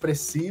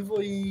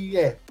expressivo e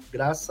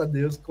graças a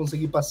Deus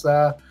consegui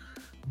passar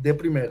de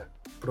primeira.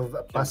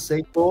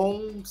 Passei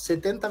com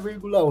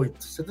 70,8%,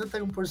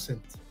 71%.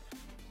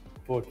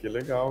 Pô, que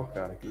legal,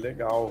 cara, que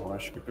legal.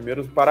 Acho que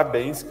primeiro,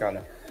 parabéns,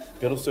 cara,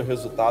 pelo seu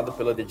resultado,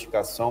 pela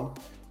dedicação.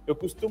 Eu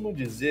costumo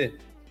dizer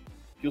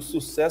que o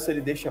sucesso,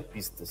 ele deixa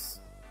pistas.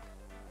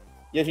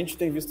 E a gente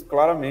tem visto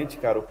claramente,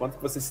 cara, o quanto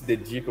que você se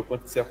dedica, o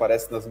quanto que você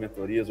aparece nas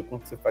mentorias, o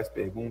quanto que você faz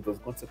perguntas, o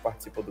quanto você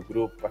participa do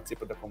grupo,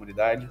 participa da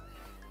comunidade.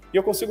 E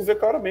eu consigo ver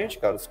claramente,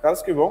 cara, os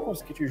caras que vão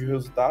conseguir atingir o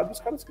resultado e os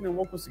caras que não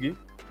vão conseguir.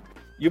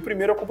 E o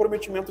primeiro é o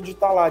comprometimento de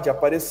estar lá, de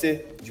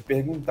aparecer, de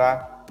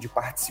perguntar, de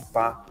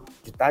participar,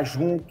 de estar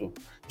junto,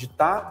 de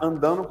estar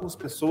andando com as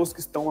pessoas que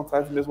estão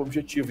atrás do mesmo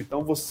objetivo.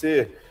 Então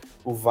você,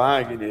 o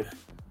Wagner,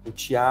 o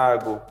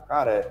Thiago,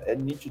 cara, é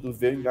nítido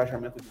ver o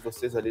engajamento de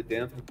vocês ali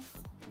dentro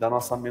da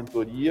nossa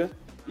mentoria.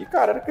 E,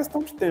 cara, era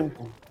questão de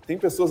tempo. Tem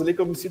pessoas ali que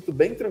eu me sinto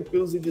bem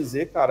tranquilos em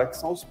dizer, cara, que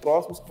são os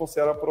próximos que vão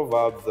ser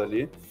aprovados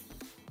ali.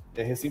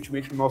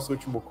 Recentemente, no nosso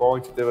último call, a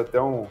gente teve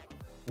até um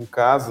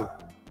caso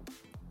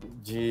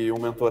de um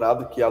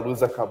mentorado que a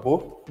luz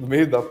acabou no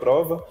meio da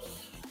prova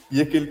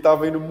e que ele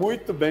estava indo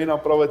muito bem na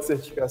prova de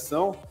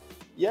certificação.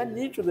 E é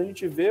nítido a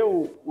gente ver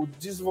o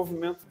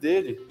desenvolvimento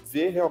dele,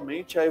 ver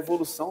realmente a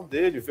evolução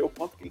dele, ver o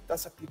quanto que ele está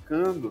se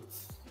aplicando.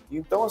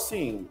 Então,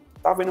 assim,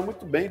 estava indo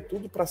muito bem,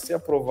 tudo para ser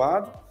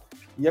aprovado,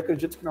 e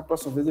acredito que na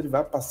próxima vez ele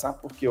vai passar,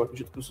 porque eu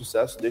acredito que o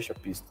sucesso deixa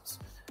pistas.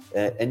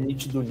 É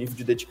nítido o nível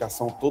de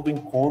dedicação, todo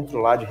encontro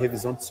lá de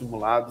revisão de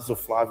simulados, o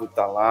Flávio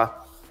está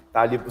lá,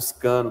 está ali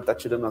buscando, está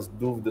tirando as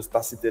dúvidas,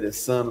 está se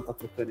interessando, está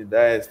trocando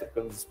ideias,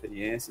 trocando as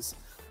experiências.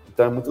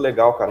 Então é muito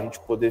legal, cara, a gente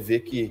poder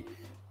ver que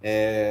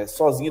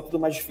sozinho é tudo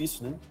mais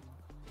difícil, né?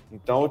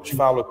 Então eu te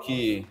falo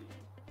que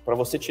para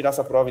você tirar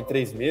essa prova em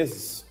 3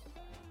 meses,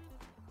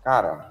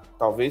 cara,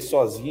 talvez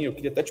sozinho, eu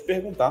queria até te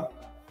perguntar,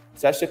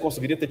 você acha que você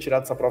conseguiria ter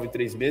tirado essa prova em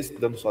 3 meses,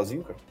 estudando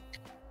sozinho, cara?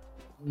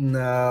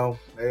 Não,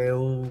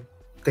 eu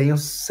tenho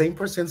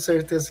 100%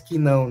 certeza que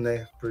não,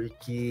 né?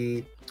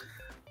 Porque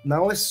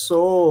não é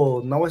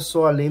só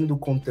além do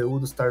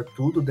conteúdo estar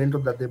tudo dentro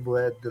da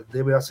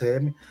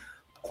DBOCM,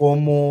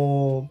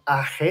 como a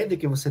rede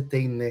que você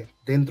tem, né,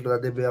 dentro da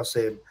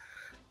DBOCM,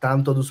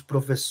 tanto dos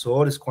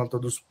professores quanto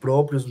dos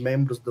próprios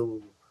membros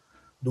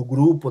do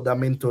grupo, da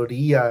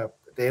mentoria,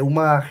 é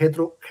uma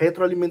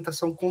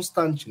retroalimentação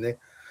constante, né?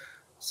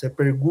 Você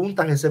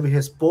pergunta, recebe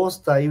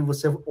resposta, aí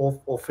você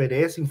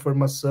oferece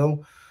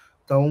informação,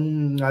 então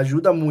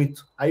ajuda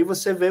muito. Aí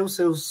você vê os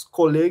seus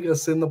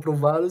colegas sendo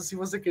aprovados e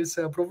você quer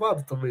ser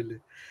aprovado também, né?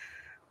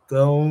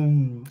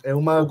 Então, é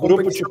uma O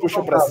grupo te competição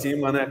puxa para saudável.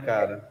 cima, né,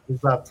 cara?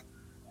 Exato.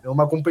 É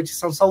uma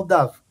competição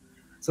saudável.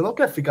 Você não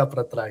quer ficar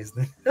para trás,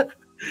 né?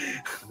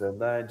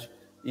 Verdade.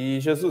 E,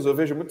 Jesus, eu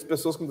vejo muitas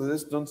pessoas que, às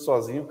vezes, estudando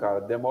sozinho, cara,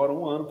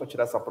 demoram 1 ano para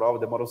tirar essa prova,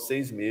 demoram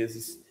 6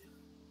 meses.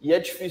 E é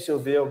difícil eu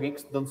ver alguém que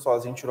estudando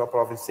sozinho tirou a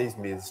prova em 6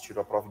 meses,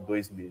 tirou a prova em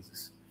 2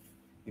 meses.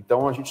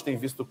 Então, a gente tem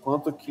visto o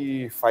quanto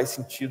que faz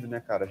sentido, né,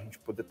 cara, a gente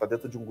poder estar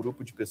dentro de um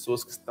grupo de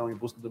pessoas que estão em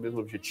busca do mesmo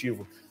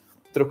objetivo,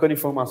 trocando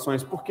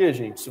informações. Por quê,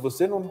 gente? Se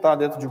você não está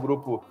dentro de um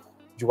grupo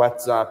de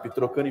WhatsApp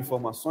trocando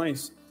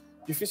informações,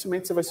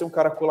 dificilmente você vai ser um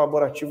cara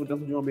colaborativo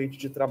dentro de um ambiente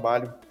de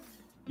trabalho.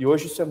 E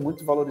hoje isso é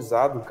muito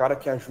valorizado, um cara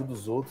que ajuda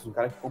os outros, um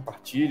cara que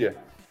compartilha.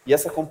 E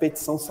essa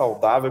competição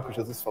saudável que o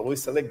Jesus falou,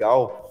 isso é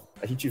legal.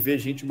 A gente vê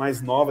gente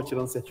mais nova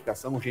tirando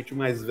certificação, gente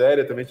mais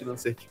velha também tirando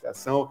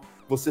certificação.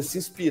 Você se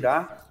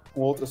inspirar com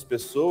outras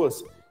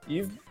pessoas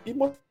e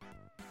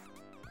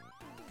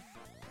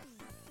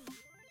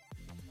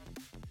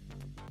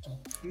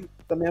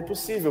também é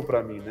possível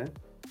para mim, né?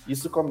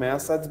 Isso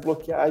começa a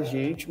desbloquear a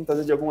gente, muitas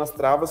vezes, de algumas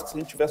travas que se a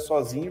gente estiver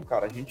sozinho,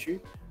 cara, a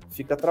gente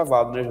fica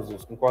travado, né,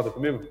 Jesus? Concorda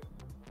comigo?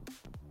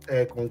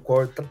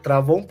 Concordo.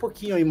 Travou um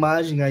pouquinho a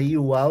imagem aí,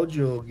 o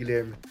áudio,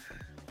 Guilherme,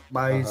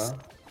 mas...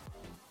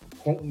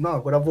 Não,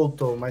 agora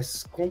voltou,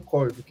 mas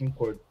concordo.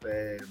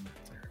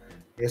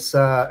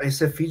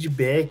 Esse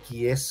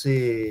feedback,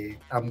 esse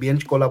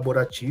ambiente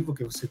colaborativo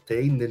que você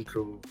tem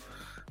dentro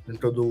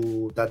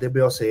da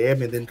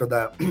DBOCM, dentro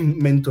da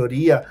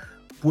mentoria,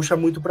 puxa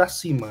muito para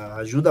cima,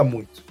 ajuda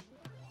muito,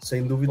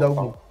 sem dúvida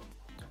alguma.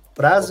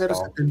 Para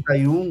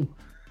 071,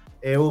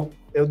 eu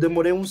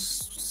demorei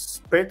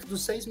uns perto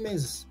dos 6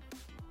 meses.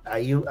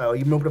 Aí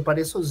me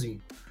preparei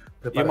sozinho.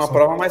 E uma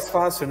prova mais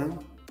fácil, né?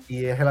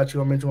 E é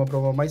relativamente uma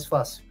prova mais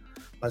fácil.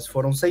 Mas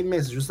foram 6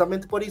 meses,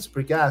 justamente por isso.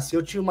 Porque, se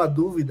eu tinha uma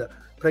dúvida,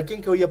 para quem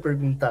que eu ia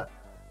perguntar?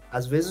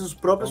 Às vezes os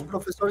próprios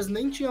professores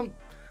nem tinham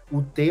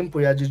o tempo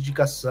e a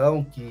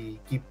dedicação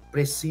que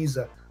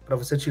precisa para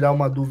você tirar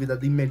uma dúvida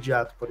de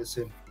imediato, por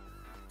exemplo,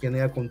 que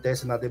nem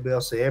acontece na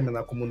DBOCM,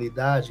 na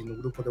comunidade, no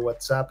grupo de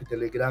WhatsApp,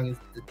 Telegram,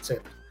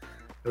 etc.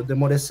 Eu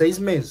demorei 6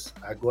 meses,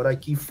 agora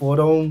aqui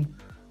foram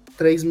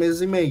 3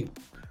 meses e meio.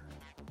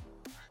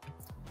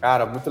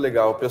 Cara, muito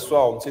legal.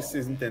 Pessoal, não sei se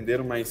vocês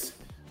entenderam, mas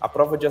a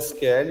prova de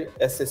SQL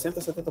é 60%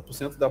 a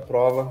 70% da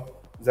prova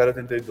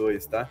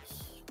 082, tá?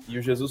 E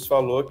o Jesus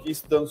falou que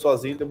estudando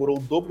sozinho demorou o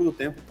dobro do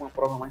tempo com uma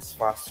prova mais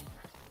fácil.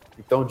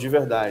 Então, de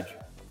verdade,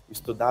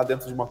 estudar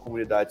dentro de uma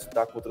comunidade,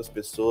 estudar com outras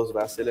pessoas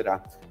vai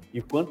acelerar.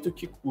 E quanto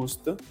que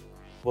custa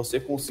você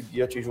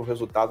conseguir atingir um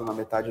resultado na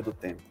metade do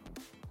tempo?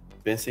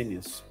 Pensem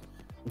nisso.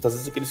 Muitas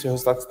vezes aquele seu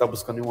resultado que você está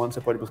buscando em um ano, você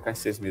pode buscar em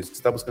 6 meses. O que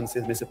você está buscando em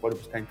 6 meses, você pode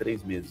buscar em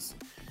 3 meses.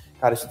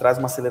 Cara, isso traz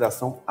uma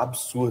aceleração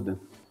absurda.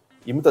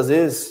 E muitas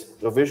vezes,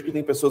 eu vejo que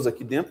tem pessoas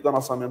aqui dentro da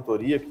nossa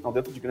mentoria, que estão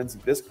dentro de grandes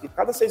empresas, que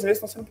cada 6 meses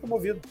estão sendo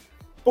promovidos.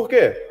 Por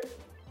quê?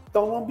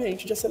 Estão num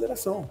ambiente de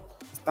aceleração.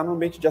 Está num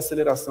ambiente de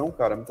aceleração,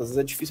 cara, muitas vezes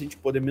é difícil a gente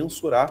poder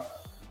mensurar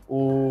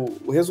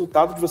o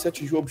resultado de você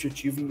atingir o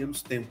objetivo em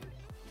menos tempo.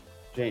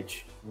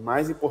 Gente,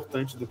 mais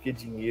importante do que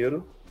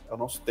dinheiro é o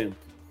nosso tempo.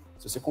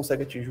 Se você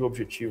consegue atingir o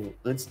objetivo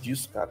antes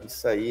disso, cara,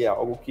 isso aí é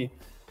algo que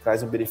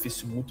traz um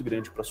benefício muito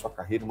grande para sua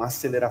carreira, uma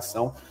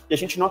aceleração. E a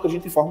gente não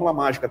acredita em fórmula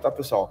mágica, tá,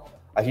 pessoal?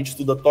 A gente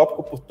estuda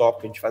tópico por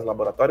tópico, a gente faz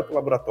laboratório por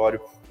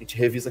laboratório, a gente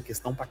revisa a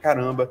questão pra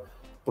caramba,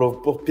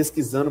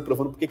 pesquisando,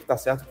 provando por que tá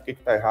certo, por que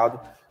tá errado,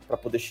 para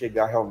poder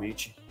chegar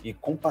realmente e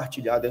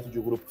compartilhar dentro de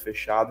um grupo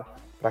fechado,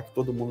 para que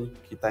todo mundo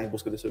que está em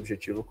busca desse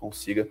objetivo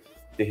consiga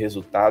ter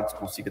resultados,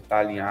 consiga estar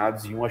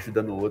alinhados e um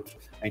ajudando o outro.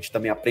 A gente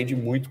também aprende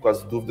muito com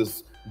as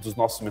dúvidas dos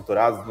nossos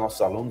mentorados, dos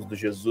nossos alunos, do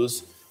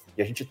Jesus,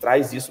 e a gente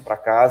traz isso para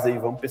casa e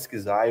vamos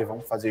pesquisar e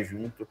vamos fazer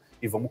junto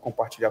e vamos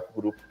compartilhar com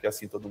o grupo, que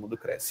assim todo mundo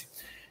cresce.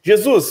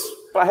 Jesus,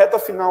 para a reta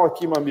final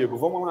aqui, meu amigo,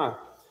 vamos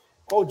lá.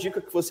 Qual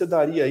dica que você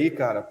daria aí,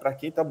 cara, para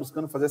quem está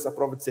buscando fazer essa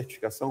prova de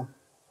certificação?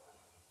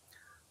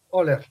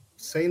 Olha,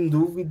 sem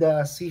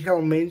dúvida, se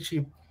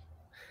realmente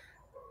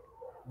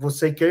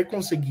você quer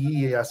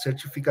conseguir a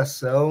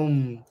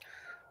certificação,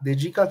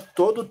 dedica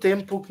todo o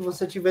tempo que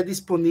você tiver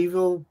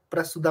disponível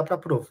para estudar para a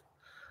prova.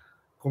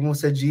 Como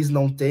você diz,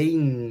 não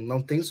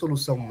tem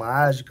solução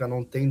mágica,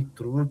 não tem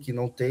truque,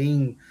 não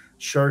tem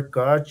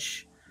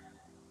shortcut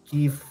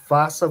que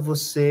faça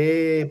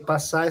você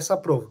passar essa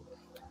prova.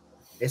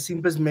 É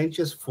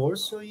simplesmente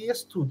esforço e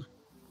estudo.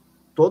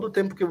 Todo o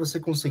tempo que você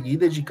conseguir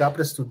dedicar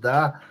para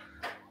estudar,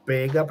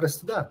 pega para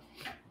estudar.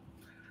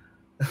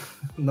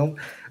 Não,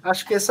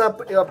 acho que essa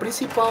é a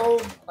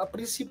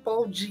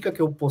principal dica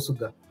que eu posso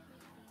dar.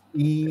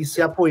 E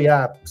se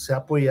apoiar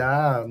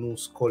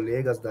nos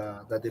colegas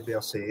da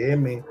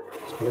DBOCM,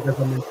 os colegas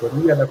da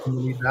mentoria, da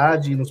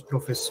comunidade, nos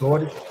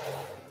professores,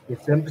 que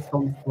sempre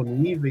estão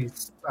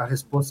disponíveis, a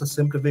resposta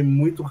sempre vem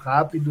muito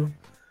rápido.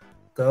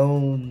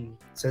 Então,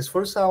 se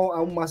esforçar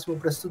ao máximo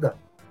para estudar.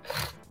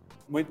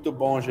 Muito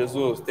bom,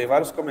 Jesus. Tem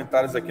vários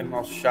comentários aqui no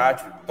nosso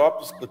chat.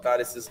 Top escutar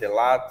esses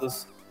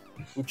relatos.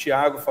 O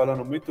Thiago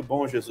falando, muito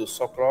bom, Jesus.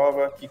 Só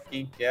prova que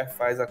quem quer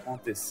faz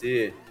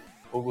acontecer.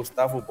 O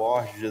Gustavo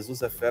Borges,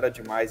 Jesus é fera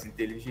demais,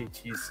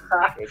 inteligentíssimo.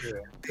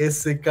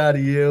 Esse cara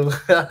e eu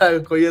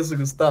conheço o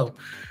Gustavo.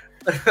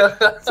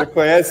 Você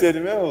conhece ele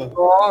mesmo?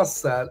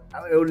 Nossa,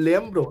 eu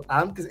lembro,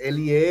 antes,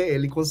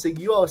 ele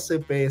conseguiu a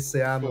OCP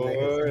esse ano,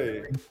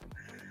 Foi. né?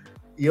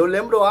 E eu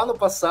lembro, ano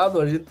passado,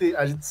 a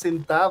gente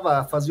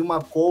sentava, fazia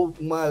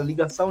uma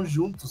ligação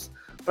juntos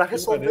para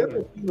resolver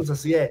pepinos,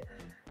 assim,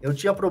 eu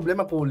tinha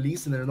problema com o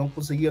listener, não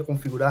conseguia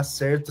configurar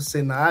certo o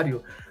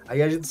cenário,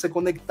 aí a gente se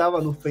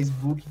conectava no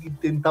Facebook e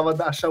tentava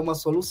achar uma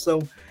solução.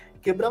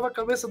 Quebrava a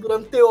cabeça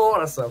durante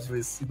horas,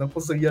 sabe? E não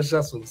conseguia achar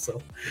a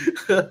solução.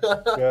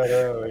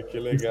 Caramba, que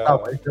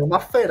legal. Mas é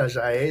uma fera,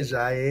 já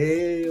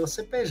é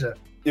OCP já.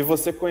 E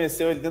você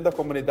conheceu ele dentro da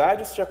comunidade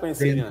ou você já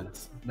conhecia ele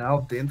antes?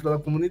 Não, dentro da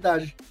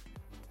comunidade.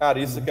 Cara,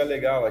 isso que é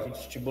legal, a gente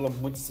estimula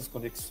muito essas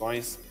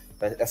conexões,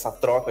 essa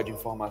troca de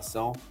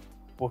informação,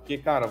 porque,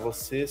 cara,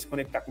 você se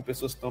conectar com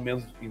pessoas que estão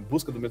em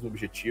busca do mesmo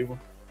objetivo,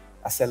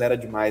 acelera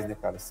demais, né,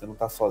 cara? Você não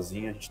tá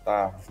sozinho, a gente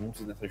tá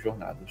juntos nessa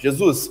jornada.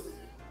 Jesus,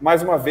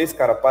 mais uma vez,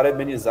 cara,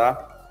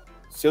 parabenizar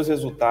seus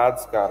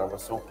resultados, cara.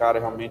 Você é um cara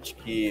realmente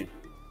que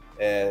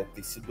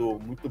tem sido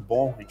muito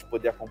bom a gente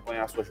poder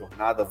acompanhar a sua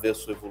jornada, ver a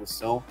sua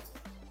evolução.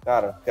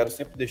 Cara, quero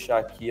sempre deixar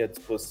aqui à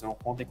disposição,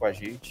 contem com a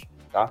gente,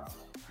 tá?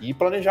 E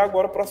planejar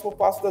agora o próximo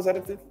passo da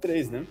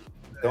 083, né?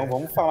 Então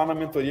vamos falar na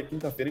mentoria,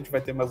 quinta-feira a gente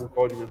vai ter mais um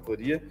call de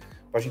mentoria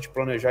para a gente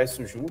planejar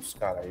isso juntos,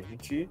 cara, e a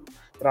gente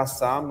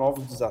traçar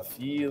novos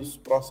desafios,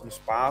 próximos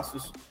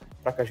passos,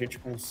 para que a gente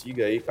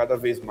consiga aí cada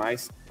vez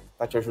mais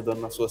estar te ajudando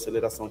na sua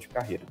aceleração de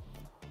carreira.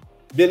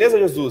 Beleza,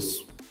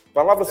 Jesus?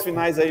 Palavras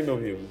finais aí, meu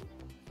amigo.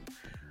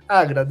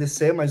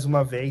 Agradecer mais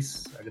uma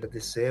vez,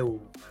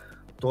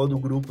 todo o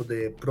grupo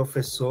de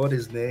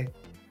professores, né,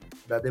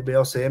 da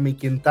DBOCM,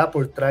 quem está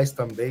por trás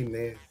também,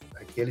 né,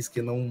 aqueles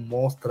que não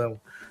mostram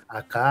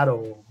a cara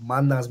ou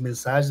mandam as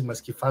mensagens, mas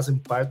que fazem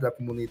parte da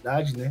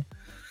comunidade, né.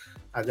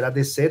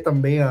 Agradecer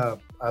também a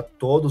a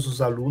todos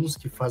os alunos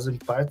que fazem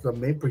parte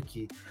também,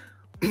 porque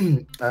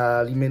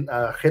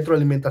a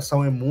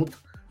retroalimentação é mútua.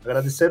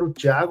 Agradecer o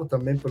Thiago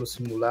também pelos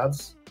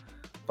simulados.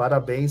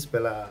 Parabéns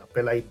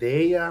pela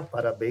ideia,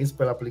 parabéns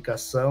pela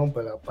aplicação,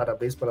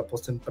 parabéns pela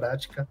posta em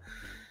prática.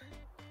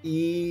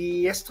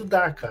 E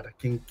estudar, cara.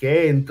 Quem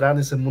quer entrar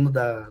nesse mundo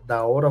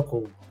da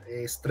Oracle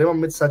é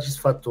extremamente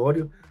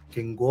satisfatório.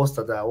 Quem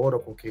gosta da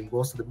Oracle, quem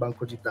gosta de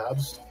banco de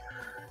dados.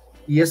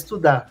 E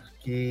estudar,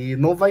 que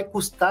não vai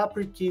custar,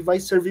 porque vai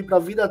servir para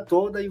a vida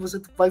toda e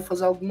você vai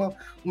fazer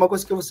uma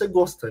coisa que você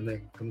gosta,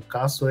 né? No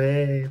caso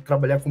é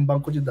trabalhar com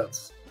banco de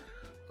dados.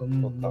 Então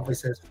não vai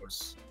ser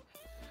esforço.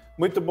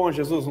 Muito bom,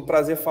 Jesus. Um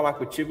prazer falar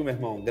contigo, meu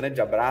irmão. Um grande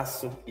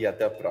abraço e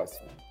até a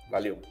próxima.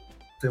 Valeu.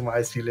 Até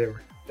mais, Guilherme.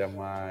 Até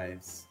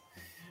mais.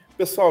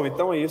 Pessoal,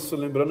 então é isso.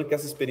 Lembrando que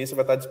essa experiência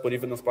vai estar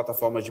disponível nas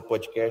plataformas de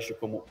podcast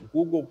como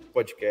Google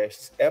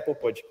Podcasts, Apple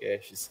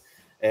Podcasts,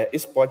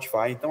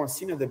 Spotify. Então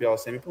assine a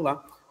DBOCM por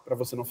lá para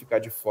você não ficar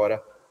de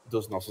fora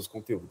dos nossos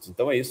conteúdos.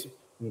 Então é isso.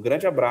 Um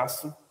grande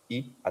abraço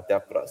e até a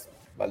próxima.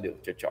 Valeu.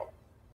 Tchau, tchau.